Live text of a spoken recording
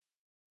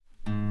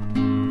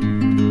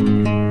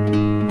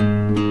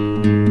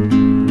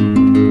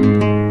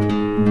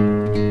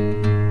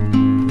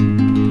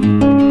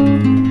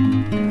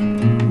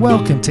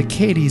to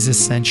Katie's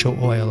Essential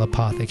Oil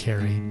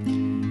Apothecary.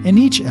 In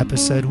each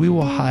episode, we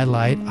will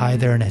highlight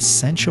either an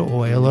essential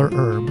oil or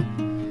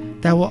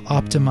herb that will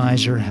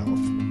optimize your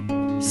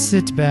health.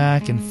 Sit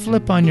back and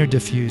flip on your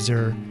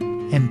diffuser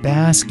and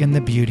bask in the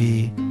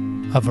beauty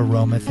of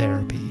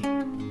aromatherapy.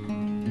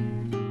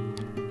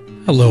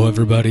 Hello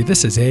everybody,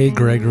 this is A.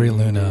 Gregory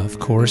Luna. Of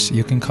course,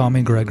 you can call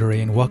me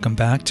Gregory, and welcome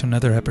back to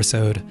another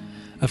episode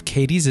of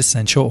Katie's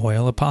Essential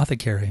Oil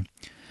Apothecary.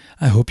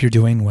 I hope you're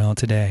doing well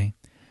today.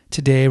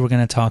 Today we're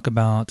going to talk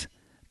about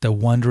the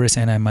wondrous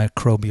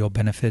antimicrobial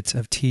benefits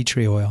of tea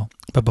tree oil.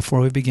 But before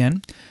we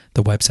begin,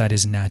 the website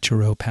is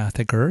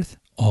Naturopathic Earth.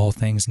 All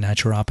things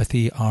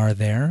naturopathy are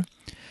there.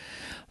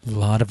 A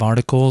lot of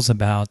articles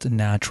about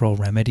natural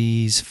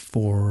remedies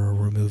for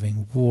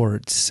removing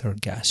warts or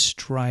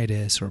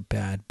gastritis or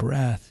bad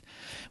breath.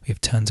 We have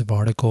tons of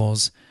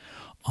articles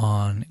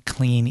on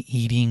clean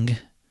eating,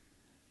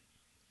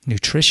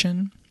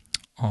 nutrition,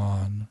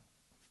 on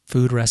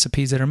food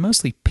recipes that are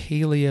mostly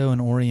paleo in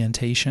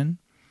orientation,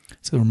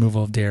 so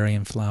removal of dairy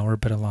and flour,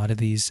 but a lot of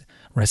these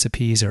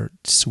recipes are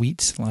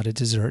sweets, a lot of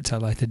desserts. I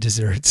like the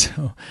desserts,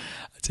 so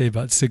I'd say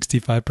about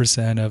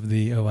 65% of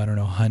the,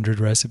 100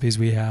 recipes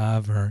we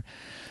have are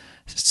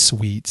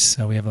sweets.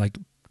 So we have like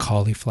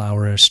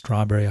cauliflower,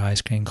 strawberry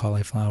ice cream,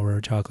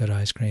 cauliflower, chocolate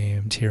ice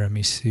cream,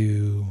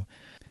 tiramisu,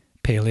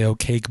 paleo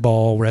cake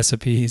ball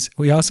recipes.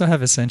 We also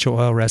have essential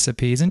oil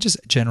recipes and just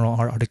general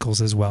articles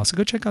as well. So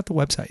go check out the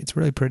website. It's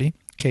really pretty.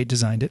 Kate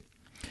designed it.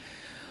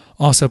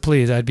 Also,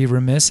 please, I'd be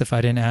remiss if I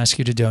didn't ask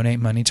you to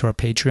donate money to our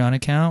Patreon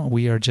account.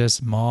 We are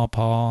just Ma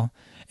Paw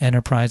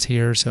Enterprise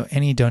here, so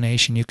any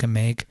donation you can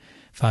make,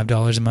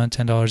 $5 a month,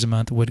 $10 a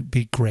month, would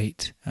be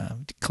great.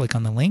 Click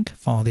on the link,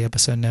 follow the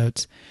episode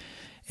notes,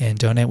 and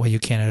donate what you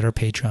can at our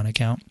Patreon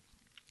account.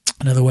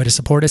 Another way to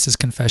support us is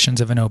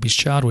Confessions of an Obese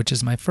Child, which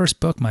is my first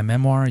book, my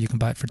memoir. You can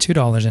buy it for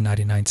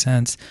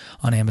 $2.99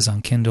 on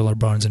Amazon Kindle or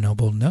Barnes &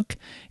 Noble Nook.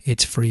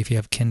 It's free if you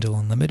have Kindle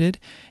Unlimited.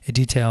 It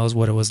details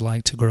what it was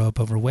like to grow up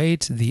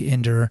overweight, the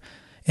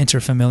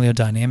interfamilial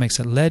dynamics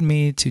that led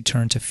me to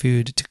turn to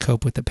food to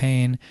cope with the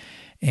pain,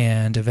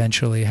 and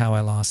eventually how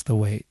I lost the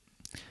weight.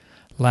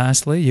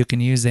 Lastly, you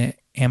can use the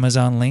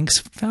Amazon links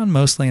found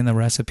mostly in the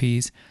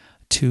recipes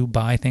to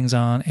buy things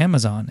on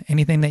Amazon.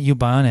 Anything that you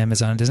buy on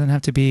Amazon doesn't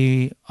have to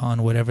be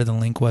on whatever the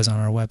link was on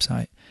our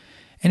website.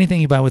 Anything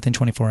you buy within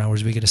 24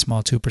 hours, we get a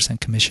small 2%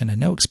 commission and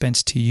no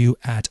expense to you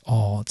at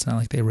all. It's not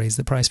like they raise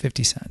the price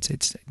 50 cents.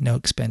 It's no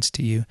expense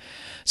to you.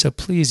 So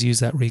please use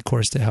that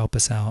recourse to help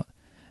us out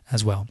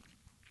as well.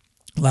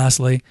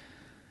 Lastly,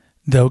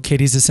 though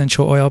Katie's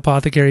Essential Oil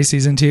Apothecary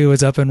Season 2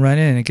 is up and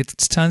running and it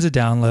gets tons of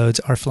downloads,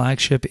 our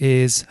flagship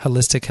is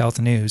Holistic Health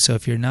News. So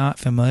if you're not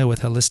familiar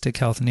with Holistic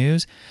Health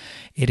News,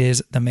 it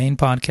is the main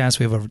podcast.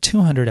 We have over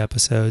 200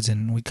 episodes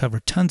and we cover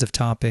tons of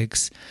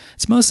topics.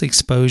 It's mostly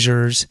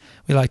exposures.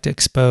 We like to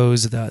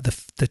expose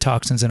the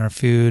toxins in our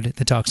food,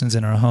 the toxins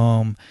in our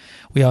home.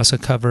 We also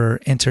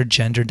cover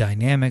intergender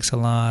dynamics a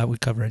lot. We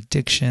cover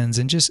addictions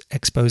and just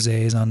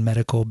exposés on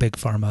medical big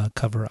pharma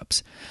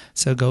cover-ups.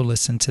 So go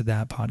listen to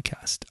that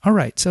podcast. All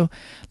right, so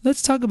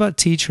let's talk about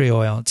tea tree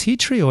oil. Tea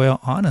tree oil,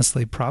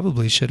 honestly,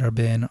 probably should have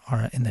been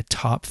in the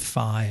top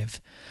 5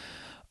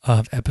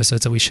 of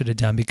episodes that we should have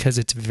done because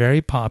it's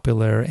very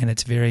popular and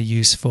it's very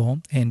useful.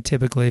 And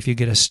typically if you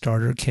get a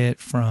starter kit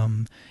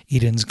from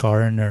Eden's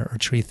Garden or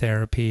Tree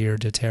Therapy or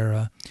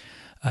doTERRA,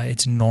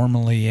 it's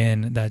normally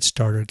in that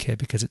starter kit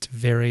because it's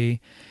very,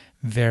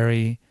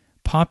 very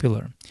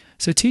popular.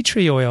 So tea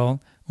tree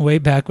oil, way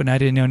back when I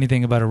didn't know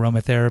anything about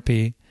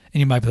aromatherapy, and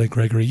you might be like,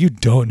 Gregory, you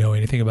don't know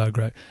anything about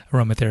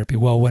aromatherapy.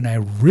 Well, when I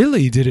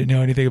really didn't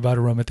know anything about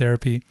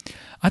aromatherapy,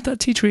 I thought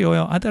tea tree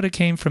oil, I thought it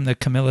came from the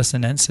Camellia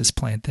sinensis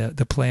plant,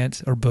 the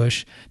plant or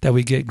bush that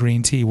we get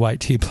green tea, white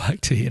tea,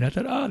 black tea. And I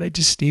thought, they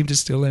just steam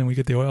distill it and we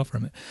get the oil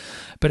from it.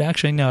 But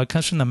actually, no, it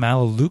comes from the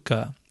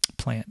Melaleuca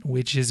plant,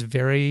 which is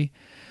very,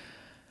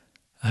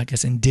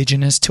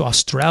 indigenous to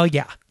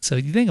Australia. So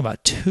you think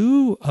about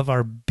 2 of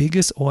our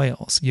biggest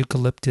oils,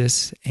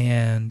 eucalyptus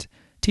and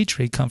tea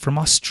tree, come from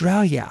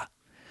Australia.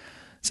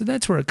 So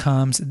that's where it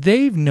comes.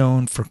 They've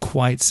known for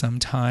quite some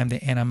time the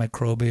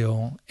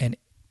antimicrobial and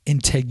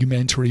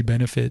integumentary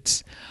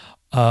benefits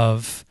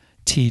of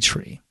tea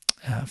tree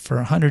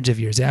for hundreds of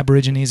years.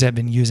 Aborigines have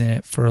been using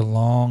it for a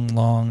long,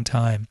 long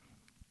time.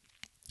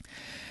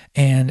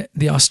 And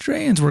the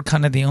Australians were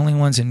kind of the only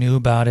ones who knew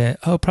about it,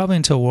 probably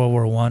until World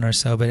War I or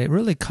so, but it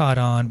really caught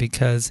on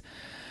because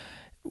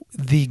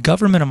the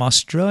government of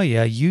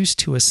Australia used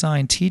to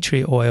assign tea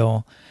tree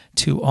oil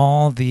to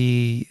all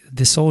the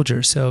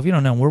soldiers. So if you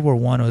don't know, World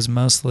War I was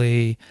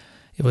mostly,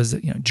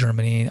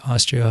 Germany,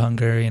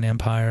 Austro-Hungarian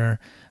Empire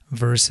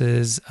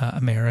versus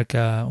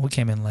America. We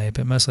came in late,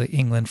 but mostly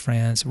England,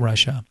 France,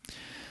 Russia.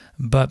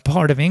 But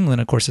part of England,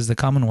 of course, is the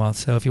Commonwealth.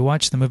 So if you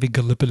watch the movie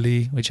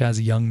Gallipoli, which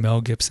has young Mel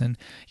Gibson,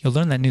 you'll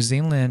learn that New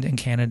Zealand and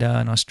Canada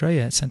and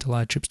Australia sent a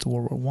lot of troops to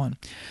World War I.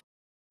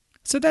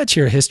 So that's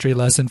your history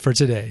lesson for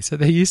today. So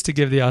they used to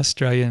give the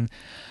Australian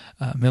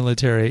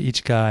military,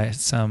 each guy,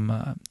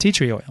 some tea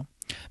tree oil.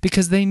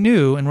 because they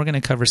knew, and we're going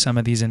to cover some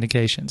of these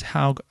indications,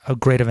 how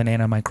great of an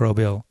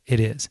antimicrobial it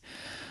is.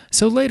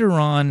 So later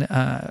on,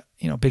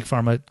 Big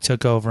Pharma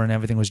took over and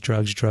everything was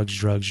drugs,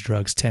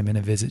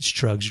 10-minute visits,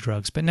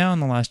 drugs. But now in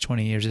the last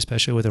 20 years,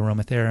 especially with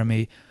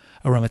aromatherapy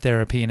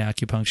and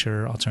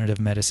acupuncture, alternative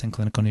medicine,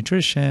 clinical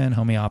nutrition,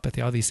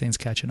 homeopathy, all these things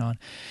catching on,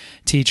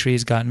 tea tree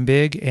has gotten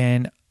big,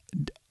 and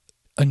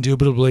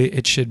indubitably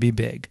it should be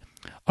big.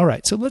 All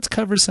right, so let's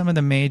cover some of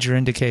the major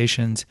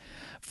indications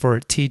for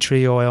tea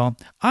tree oil.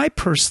 I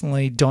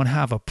personally don't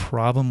have a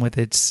problem with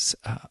its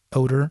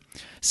odor.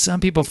 Some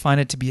people find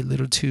it to be a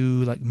little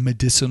too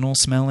medicinal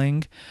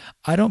smelling.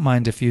 I don't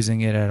mind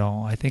diffusing it at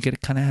all. I think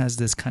it kind of has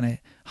this kind of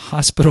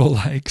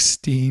hospital-like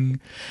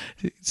sting,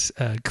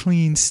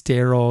 clean,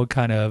 sterile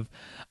kind of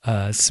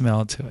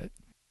smell to it.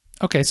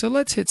 Okay, so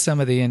let's hit some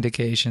of the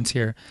indications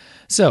here.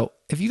 So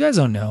if you guys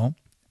don't know,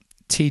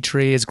 tea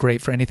tree is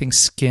great for anything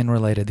skin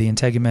related, the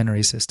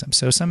integumentary system.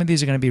 So some of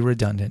these are going to be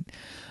redundant,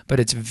 but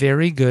it's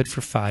very good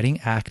for fighting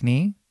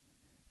acne.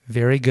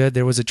 Very good.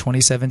 There was a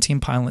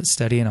 2017 pilot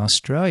study in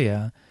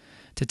Australia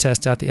to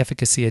test out the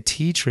efficacy of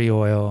tea tree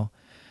oil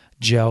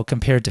gel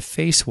compared to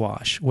face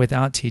wash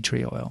without tea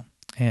tree oil.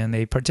 And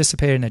they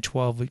participated in a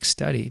 12-week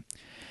study.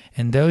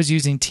 And those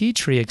using tea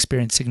tree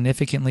experienced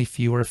significantly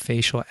fewer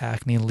facial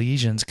acne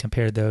lesions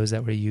compared to those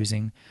that were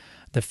using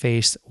the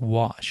face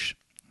wash.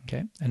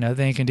 Okay. Another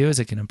thing it can do is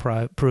it can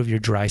improve your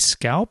dry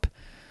scalp.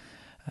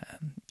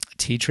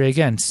 Tea tree,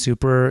 again,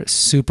 super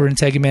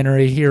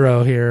integumentary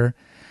hero here.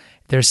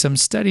 There's some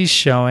studies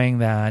showing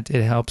that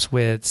it helps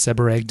with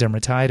seborrheic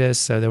dermatitis.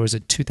 So there was a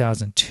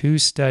 2002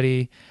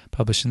 study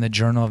published in the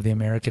Journal of the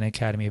American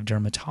Academy of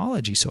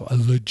Dermatology. So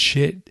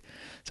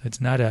it's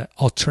not an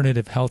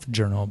alternative health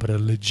journal, but a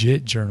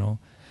legit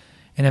journal.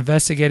 And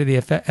investigated the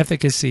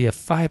efficacy of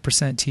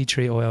 5% tea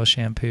tree oil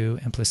shampoo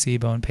and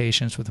placebo in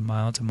patients with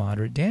mild to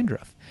moderate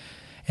dandruff.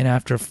 And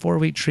after a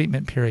 4-week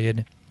treatment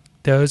period,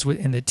 those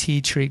in the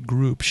tea tree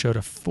group showed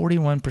a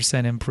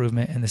 41%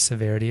 improvement in the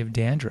severity of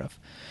dandruff,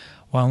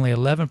 while only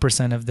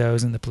 11% of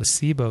those in the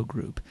placebo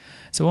group.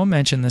 So we'll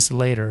mention this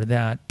later,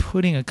 that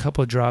putting a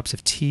couple drops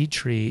of tea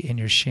tree in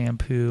your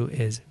shampoo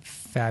is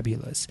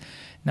fabulous.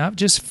 Not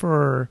just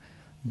for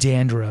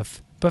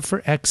dandruff, but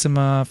for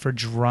eczema, for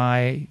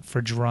dry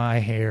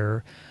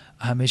hair.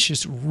 It's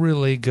just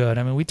really good.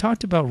 I mean, we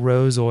talked about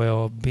rose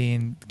oil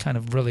being kind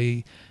of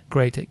really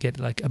great to get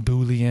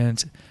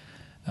ebullient,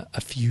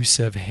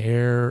 effusive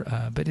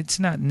hair, but it's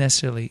not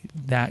necessarily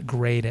that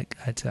great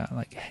at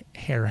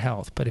hair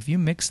health. But if you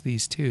mix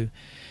these two,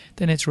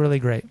 then it's really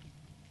great.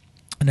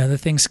 Another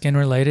thing skin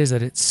related is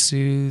that it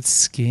soothes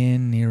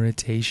skin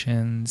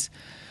irritations.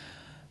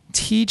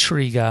 Tea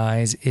tree,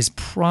 guys, is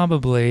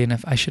probably, and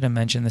if I should have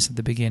mentioned this at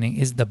the beginning,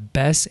 is the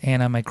best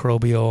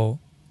antimicrobial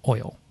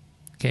oil.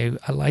 Okay,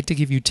 I like to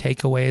give you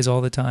takeaways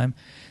all the time.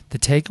 The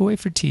takeaway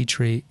for tea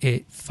tree,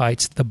 it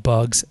fights the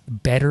bugs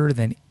better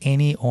than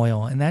any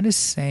oil, and that is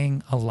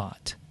saying a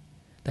lot.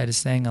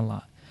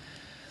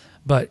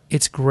 But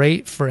it's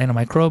great for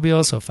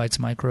antimicrobial, so it fights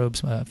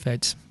microbes,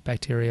 fights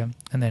bacteria,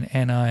 and then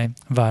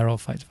antiviral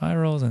fights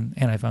virals, and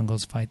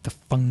antifungals fight the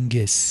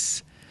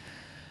fungus.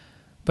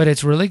 But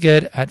it's really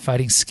good at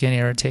fighting skin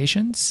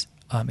irritations.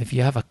 If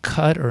you have a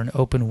cut or an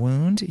open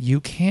wound, you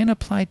can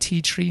apply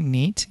tea tree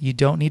neat. You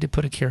don't need to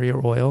put a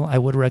carrier oil. I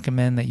would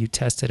recommend that you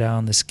test it out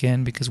on the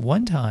skin, because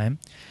one time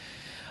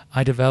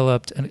I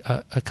developed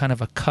a kind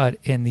of a cut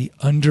in the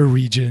under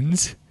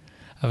regions.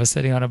 I was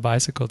sitting on a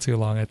bicycle too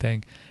long, I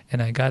think,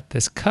 and I got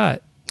this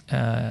cut,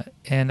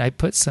 and I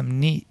put some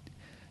neat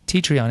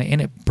tea tree on it, and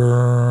it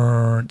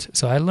burnt.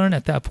 So I learned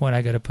at that point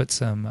I got to put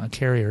some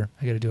carrier.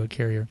 I got to do a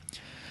carrier.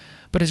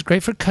 But it's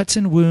great for cuts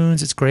and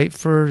wounds. It's great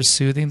for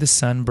soothing the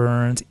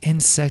sunburns,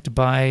 insect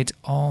bite,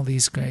 all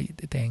these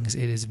great things.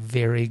 It is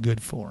very good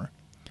for.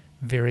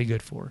 Very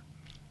good for.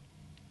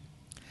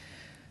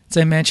 As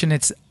I mentioned,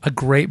 it's a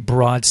great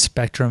broad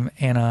spectrum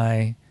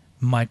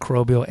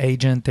antimicrobial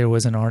agent. There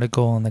was an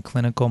article in the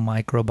Clinical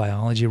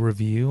Microbiology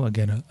Review,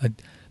 again, a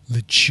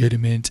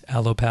legitimate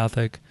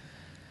allopathic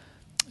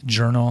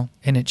journal,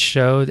 and it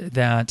showed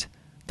that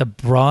the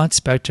broad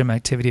spectrum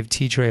activity of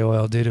tea tree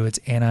oil, due to its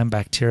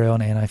antibacterial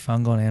and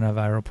antifungal and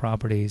antiviral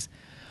properties,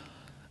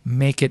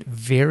 make it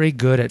very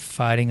good at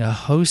fighting a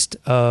host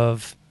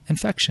of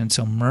infections.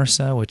 So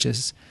MRSA, which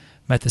is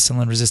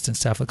methicillin-resistant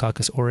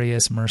Staphylococcus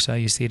aureus,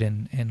 MRSA, you see it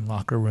in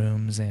locker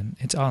rooms, and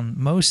it's on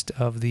most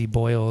of the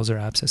boils or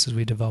abscesses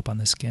we develop on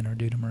the skin are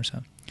due to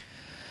MRSA.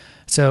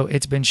 So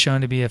it's been shown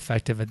to be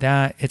effective at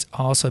that. It's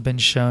also been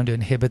shown to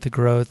inhibit the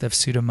growth of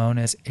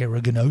Pseudomonas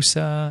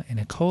aeruginosa and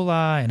E.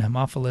 coli and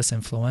Haemophilus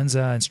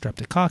influenza and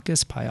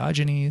Streptococcus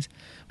pyogenes,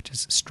 which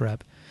is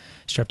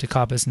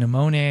Streptococcus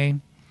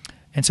pneumoniae.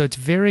 And so it's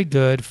very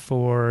good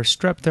for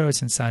strep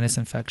throats and sinus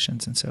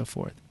infections and so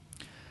forth.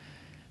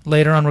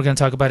 Later on, we're going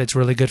to talk about it's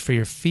really good for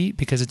your feet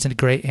because it's a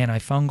great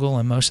antifungal,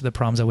 and most of the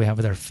problems that we have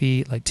with our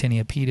feet, like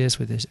tinea pedis,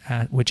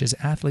 which is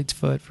athlete's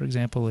foot, for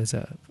example, is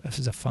a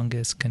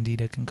fungus.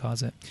 Candida can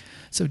cause it.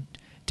 So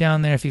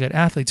down there, if you got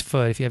athlete's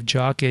foot, if you have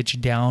jock itch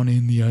down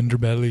in the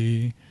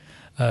underbelly,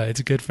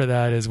 it's good for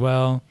that as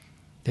well.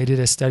 They did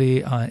a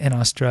study in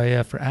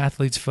Australia for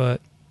athlete's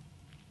foot,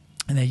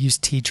 and they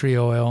used tea tree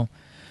oil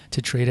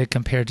to treat it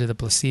compared to the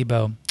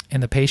placebo.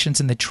 And the patients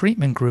in the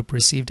treatment group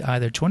received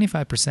either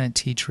 25%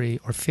 tea tree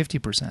or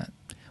 50%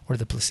 or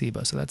the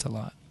placebo. So that's a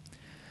lot.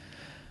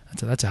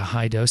 That's a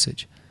high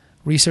dosage.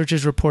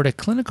 Researchers report a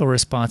clinical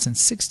response in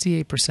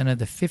 68% of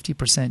the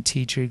 50%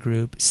 tea tree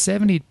group,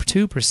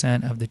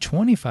 72% of the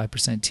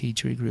 25% tea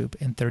tree group,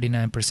 and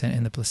 39%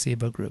 in the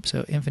placebo group.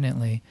 So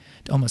infinitely,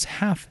 almost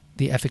half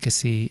the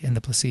efficacy in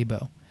the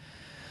placebo.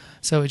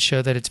 So it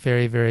showed that it's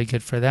very, very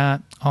good for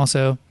that.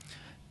 Also,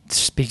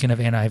 speaking of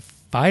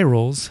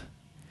antivirals,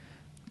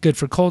 good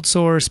for cold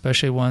sores,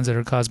 especially ones that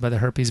are caused by the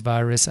herpes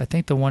virus. I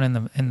think the one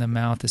in the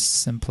mouth is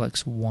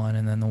Simplex 1,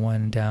 and then the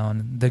one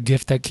down, the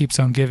gift that keeps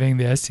on giving,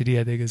 the STD,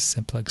 I think is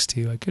Simplex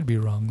 2. I could be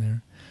wrong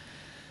there.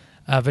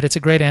 But it's a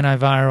great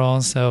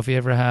antiviral, so if you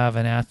ever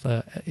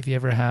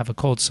have a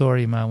cold sore,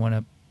 you might want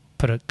to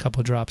put a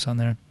couple drops on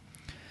there.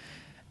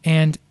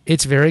 And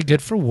it's very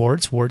good for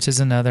warts. Warts is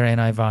another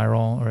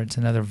antiviral, or it's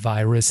another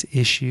virus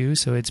issue,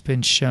 so it's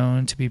been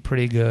shown to be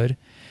pretty good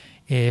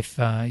if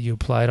you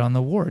apply it on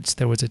the warts.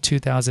 There was a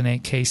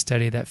 2008 case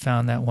study that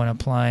found that when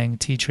applying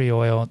tea tree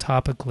oil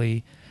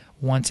topically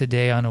once a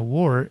day on a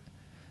wart,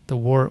 the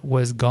wart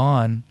was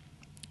gone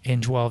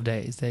in 12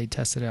 days. They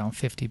tested it on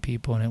 50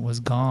 people, and it was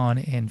gone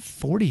in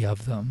 40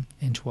 of them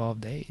in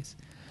 12 days.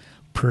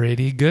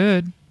 Pretty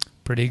good.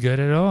 Pretty good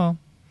at all.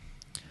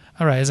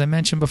 All right, as I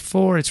mentioned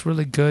before, it's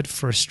really good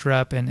for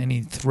strep and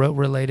any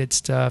throat-related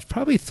stuff,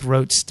 probably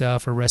throat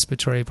stuff or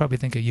respiratory. Probably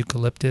think of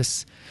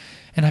eucalyptus.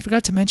 And I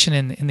forgot to mention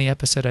in the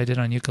episode I did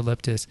on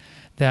eucalyptus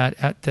that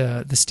at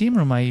the steam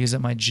room I use at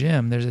my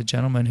gym, there's a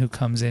gentleman who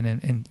comes in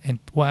and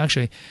well,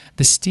 actually,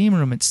 the steam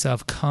room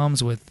itself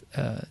comes with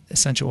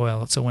essential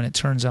oil. So when it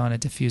turns on,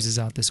 it diffuses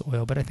out this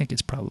oil. But I think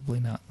it's probably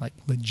not like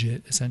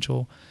legit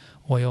essential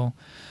oil,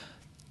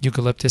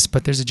 eucalyptus.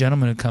 But there's a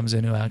gentleman who comes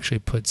in who actually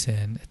puts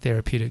in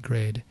therapeutic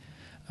grade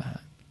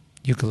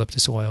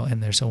eucalyptus oil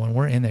in there. So when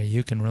we're in there,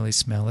 you can really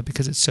smell it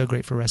because it's so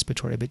great for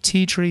respiratory. But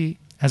tea tree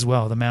as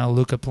well, the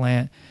Melaleuca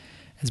plant,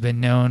 has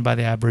been known by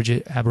the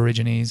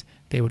Aborigines.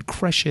 They would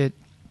crush it,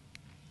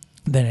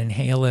 then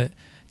inhale it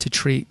to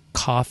treat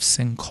coughs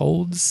and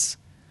colds.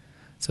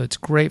 So it's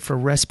great for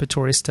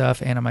respiratory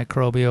stuff,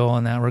 antimicrobial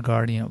in that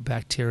regard.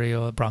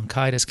 Bacterial,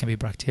 bronchitis can be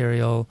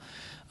bacterial.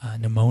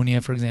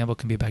 Pneumonia, for example,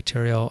 can be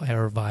bacterial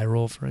or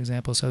viral, for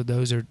example. So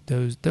those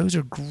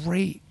are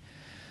great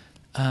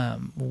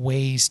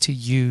ways to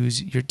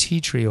use your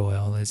tea tree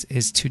oil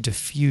is to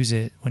diffuse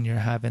it when you're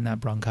having that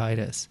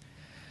bronchitis.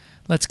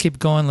 Let's keep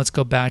going. Let's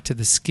go back to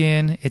the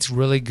skin. It's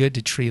really good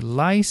to treat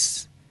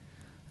lice.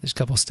 There's a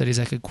couple studies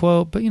I could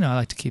quote, but I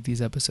like to keep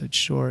these episodes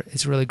short.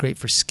 It's really great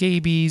for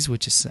scabies,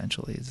 which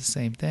essentially is the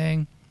same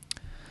thing.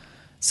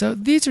 So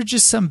these are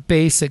just some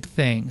basic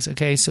things,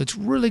 okay? So it's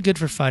really good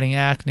for fighting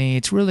acne.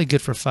 It's really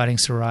good for fighting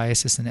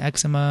psoriasis and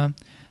eczema.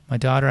 My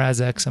daughter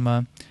has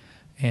eczema,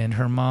 and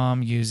her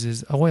mom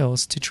uses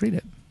oils to treat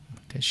it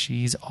because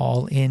she's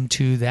all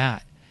into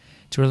that.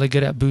 It's really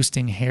good at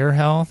boosting hair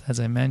health, as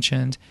I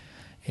mentioned.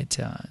 It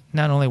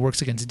not only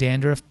works against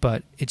dandruff,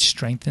 but it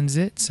strengthens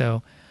it.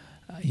 So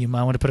you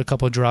might want to put a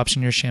couple of drops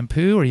in your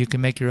shampoo, or you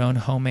can make your own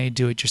homemade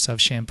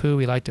do-it-yourself shampoo.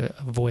 We like to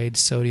avoid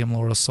sodium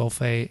lauryl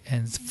sulfate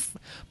and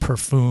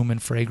perfume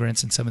and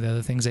fragrance and some of the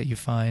other things that you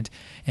find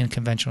in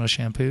conventional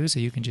shampoo.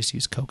 So you can just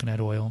use coconut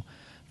oil,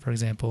 for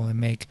example, and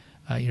make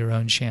your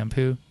own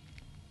shampoo.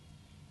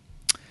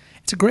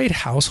 It's a great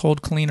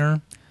household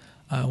cleaner.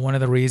 One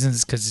of the reasons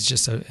is because it's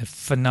just a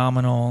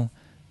phenomenal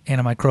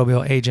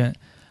antimicrobial agent.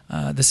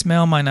 The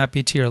smell might not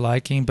be to your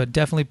liking, but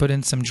definitely put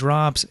in some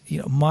drops.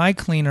 My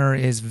cleaner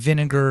is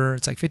vinegar.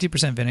 It's like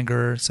 50%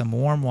 vinegar, some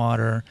warm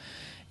water,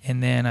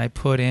 and then I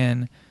put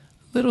in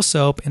a little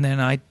soap, and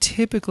then I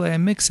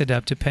mix it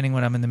up depending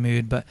when I'm in the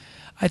mood. But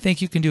I think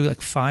you can do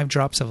like 5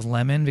 drops of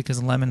lemon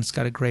because lemon's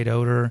got a great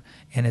odor,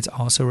 and it's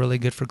also really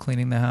good for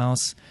cleaning the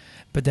house.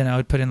 But then I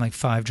would put in like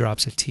 5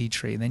 drops of tea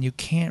tree. Then you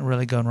can't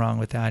really go wrong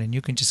with that, and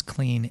you can just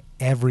clean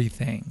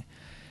everything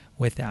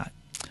with that.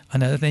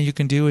 Another thing you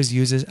can do is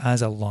use it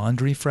as a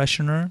laundry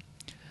freshener.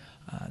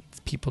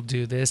 People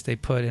do this. They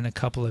put in a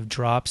couple of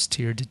drops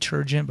to your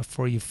detergent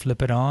before you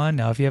flip it on.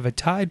 Now, if you have a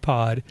Tide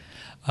Pod,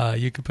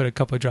 you could put a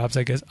couple of drops,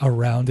 I guess,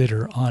 around it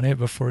or on it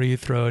before you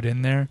throw it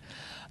in there.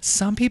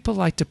 Some people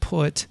like to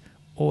put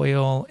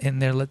oil in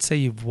there. Let's say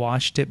you've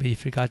washed it, but you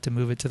forgot to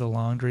move it to the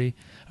laundry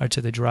or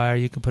to the dryer.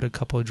 You can put a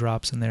couple of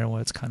drops in there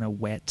while it's kind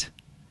of wet.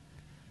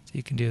 So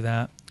you can do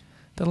that.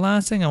 The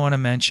last thing I want to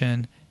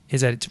mention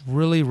is that it's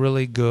really,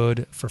 really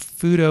good for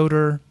food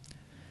odor.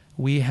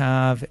 We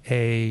have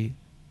a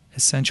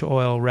essential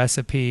oil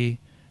recipe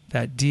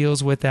that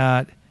deals with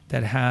that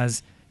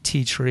has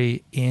tea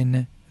tree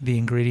in the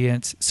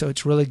ingredients. So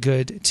it's really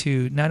good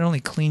to not only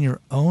clean your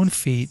own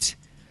feet,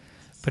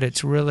 but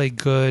it's really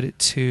good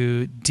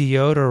to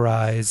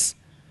deodorize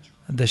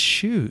the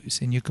shoes.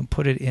 And you can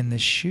put it in the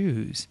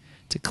shoes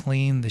to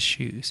clean the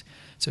shoes.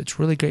 So it's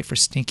really great for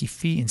stinky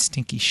feet and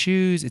stinky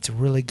shoes. It's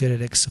really good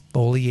at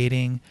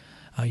exfoliating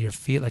your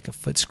feet, like a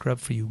foot scrub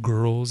for you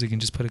girls. You can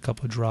just put a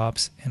couple of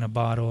drops in a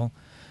bottle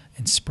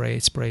and spray.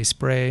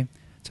 So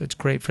it's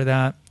great for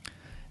that.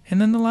 And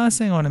then the last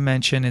thing I want to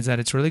mention is that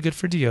it's really good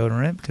for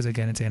deodorant because,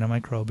 again, it's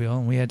antimicrobial.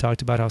 And we had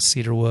talked about how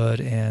cedarwood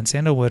and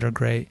sandalwood are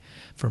great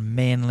for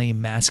manly,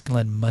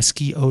 masculine,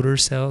 musky odor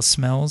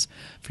smells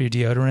for your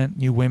deodorant.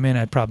 You women,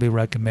 I'd probably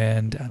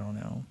recommend, I don't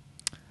know,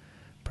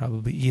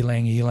 probably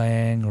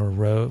ylang or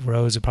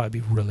rose would probably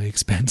be really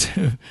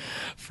expensive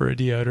for a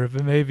deodorant.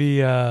 But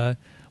maybe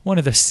one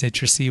of the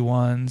citrusy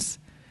ones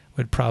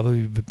would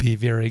probably be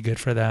very good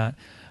for that.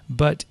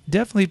 But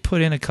definitely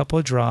put in a couple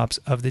of drops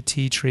of the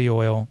tea tree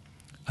oil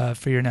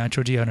for your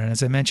natural deodorant.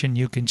 As I mentioned,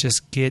 you can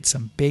just get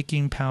some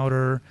baking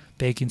powder,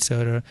 baking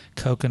soda,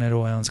 coconut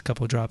oil, and a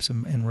couple of drops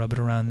and rub it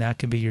around. That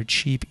can be your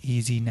cheap,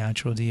 easy,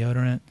 natural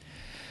deodorant.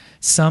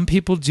 Some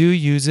people do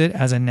use it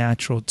as a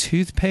natural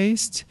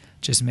toothpaste.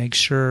 Just make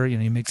sure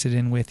you mix it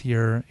in with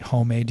your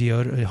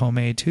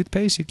homemade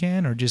toothpaste. You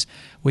can, or just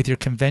with your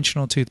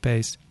conventional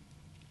toothpaste.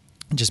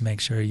 Just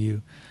make sure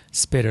you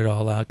spit it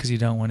all out because you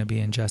don't want to be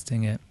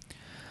ingesting it.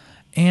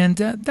 And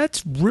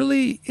that's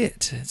really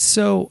it.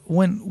 So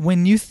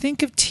when you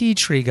think of tea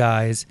tree,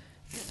 guys,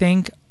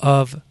 think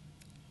of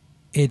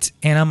its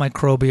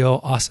antimicrobial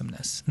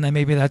awesomeness. And then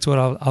maybe that's what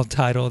I'll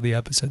title the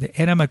episode, the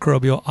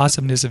antimicrobial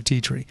awesomeness of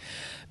tea tree,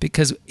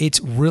 because it's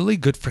really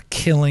good for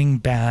killing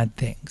bad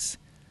things.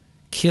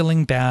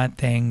 Killing bad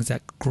things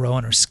that grow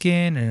on our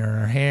skin and in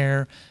our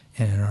hair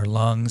and in our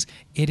lungs.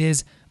 It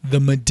is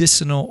the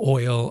medicinal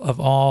oil of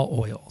all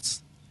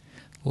oils.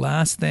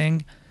 Last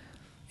thing,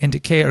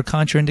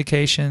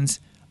 contraindications,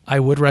 I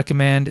would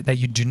recommend that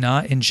you do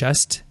not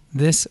ingest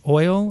this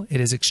oil. It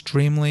is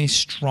extremely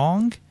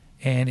strong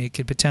and it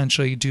could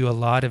potentially do a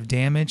lot of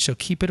damage. So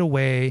keep it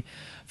away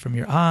from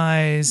your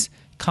eyes,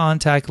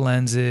 contact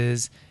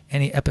lenses,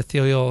 any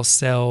epithelial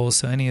cells,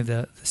 so any of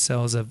the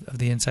cells of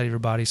the inside of your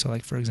body. So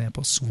like, for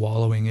example,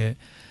 swallowing it,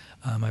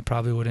 I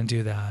probably wouldn't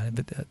do that.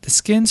 But the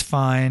skin's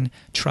fine.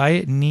 Try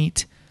it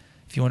neat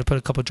if you want to put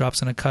a couple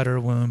drops on a cut or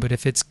a wound. But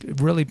if it's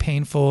really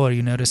painful or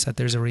you notice that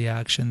there's a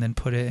reaction, then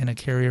put it in a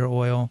carrier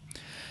oil.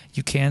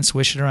 You can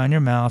swish it around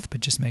your mouth,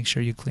 but just make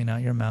sure you clean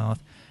out your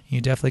mouth.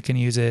 You definitely can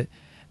use it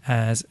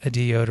as a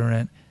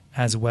deodorant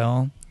as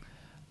well.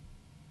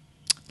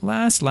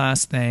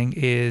 Last thing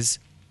is,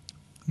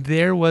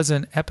 there was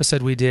an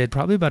episode we did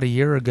probably about a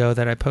year ago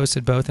that I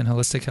posted both in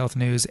Holistic Health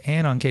News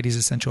and on Katie's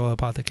Essential Oil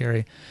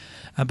Apothecary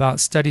about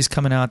studies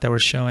coming out that were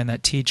showing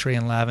that tea tree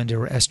and lavender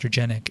were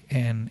estrogenic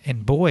in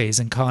boys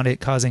and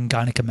causing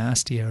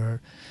gynecomastia, or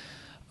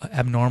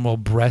abnormal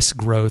breast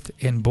growth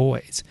in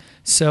boys.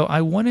 So I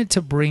wanted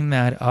to bring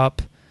that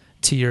up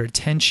to your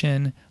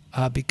attention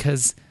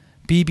because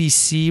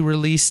BBC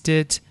released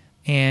it,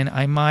 and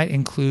I might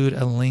include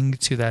a link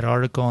to that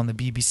article on the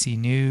BBC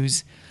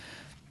News.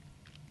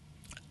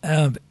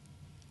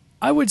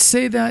 I would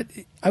say that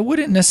I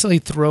wouldn't necessarily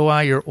throw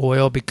out your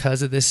oil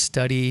because of this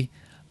study,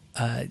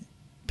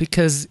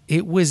 because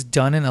it was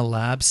done in a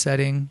lab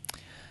setting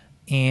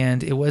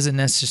and it wasn't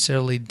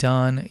necessarily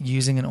done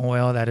using an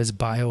oil that is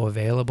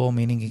bioavailable,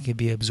 meaning it could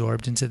be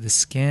absorbed into the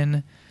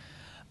skin.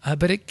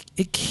 But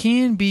it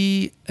can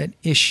be an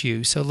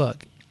issue. So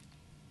look,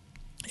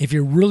 if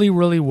you're really,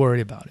 really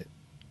worried about it,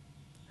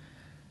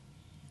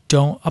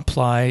 don't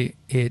apply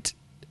it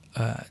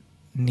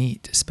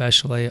neat,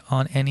 especially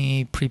on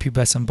any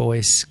prepubescent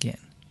boy's skin.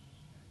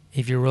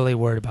 If you're really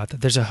worried about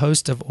that, there's a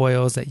host of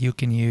oils that you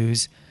can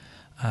use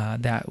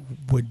that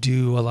would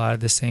do a lot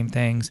of the same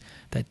things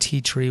that tea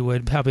tree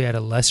would, probably at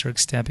a lesser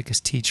extent, because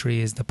tea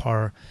tree is the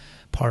par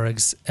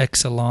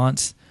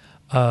excellence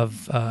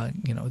of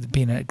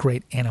being a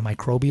great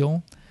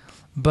antimicrobial.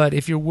 But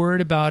if you're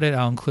worried about it,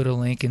 I'll include a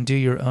link and do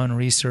your own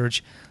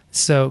research.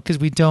 So, because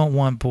we don't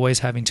want boys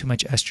having too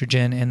much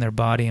estrogen in their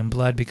body and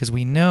blood, because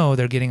we know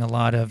they're getting a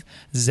lot of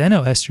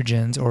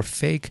xenoestrogens or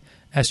fake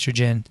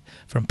estrogen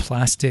from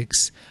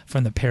plastics,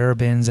 from the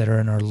parabens that are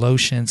in our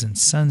lotions and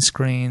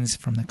sunscreens,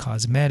 from the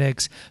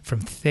cosmetics,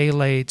 from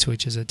phthalates,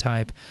 which is a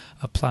type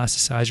of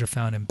plasticizer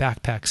found in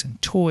backpacks and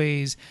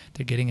toys.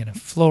 They're getting it in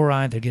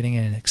fluoride. They're getting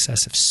it in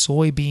excessive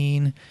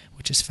soybean,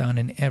 which is found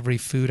in every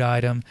food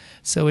item.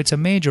 So it's a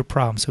major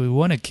problem. So we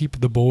want to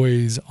keep the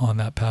boys on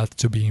that path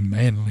to being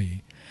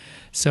manly.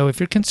 So if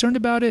you're concerned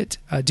about it,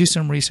 do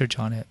some research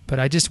on it. But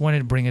I just wanted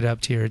to bring it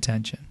up to your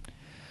attention.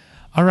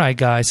 All right,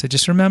 guys. So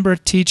just remember,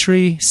 tea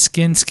tree,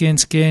 skin,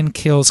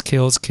 kills.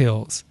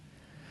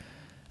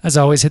 As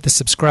always, hit the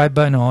subscribe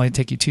button. It'll only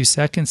take you 2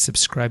 seconds.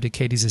 Subscribe to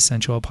Katie's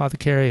Essential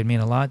Apothecary. It'd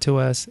mean a lot to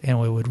us. And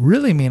what would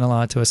really mean a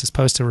lot to us is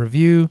post a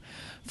review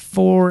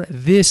for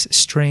this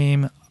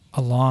stream,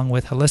 along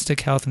with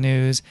Holistic Health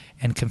News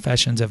and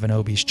Confessions of an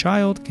Obese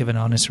Child. Give an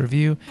honest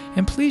review.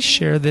 And please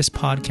share this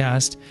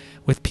podcast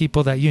with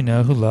people that you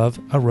know who love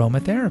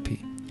aromatherapy.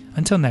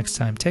 Until next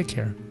time, take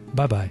care.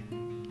 Bye-bye.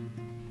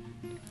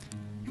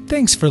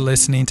 Thanks for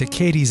listening to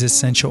Katie's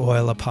Essential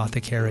Oil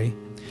Apothecary.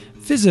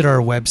 Visit our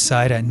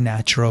website at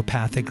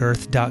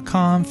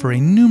naturopathicearth.com for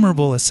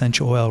innumerable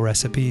essential oil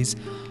recipes,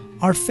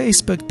 our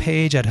Facebook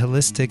page at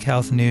Holistic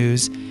Health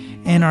News,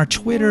 and our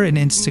Twitter and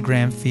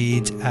Instagram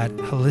feeds at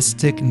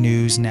Holistic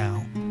News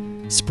Now.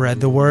 Spread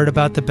the word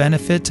about the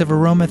benefits of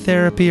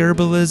aromatherapy,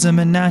 herbalism,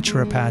 and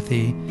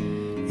naturopathy.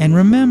 And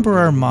remember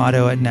our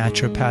motto at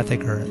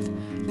Naturopathic Earth: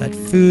 let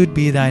food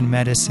be thy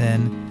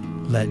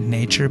medicine, let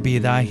nature be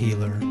thy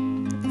healer.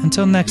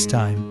 Until next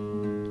time.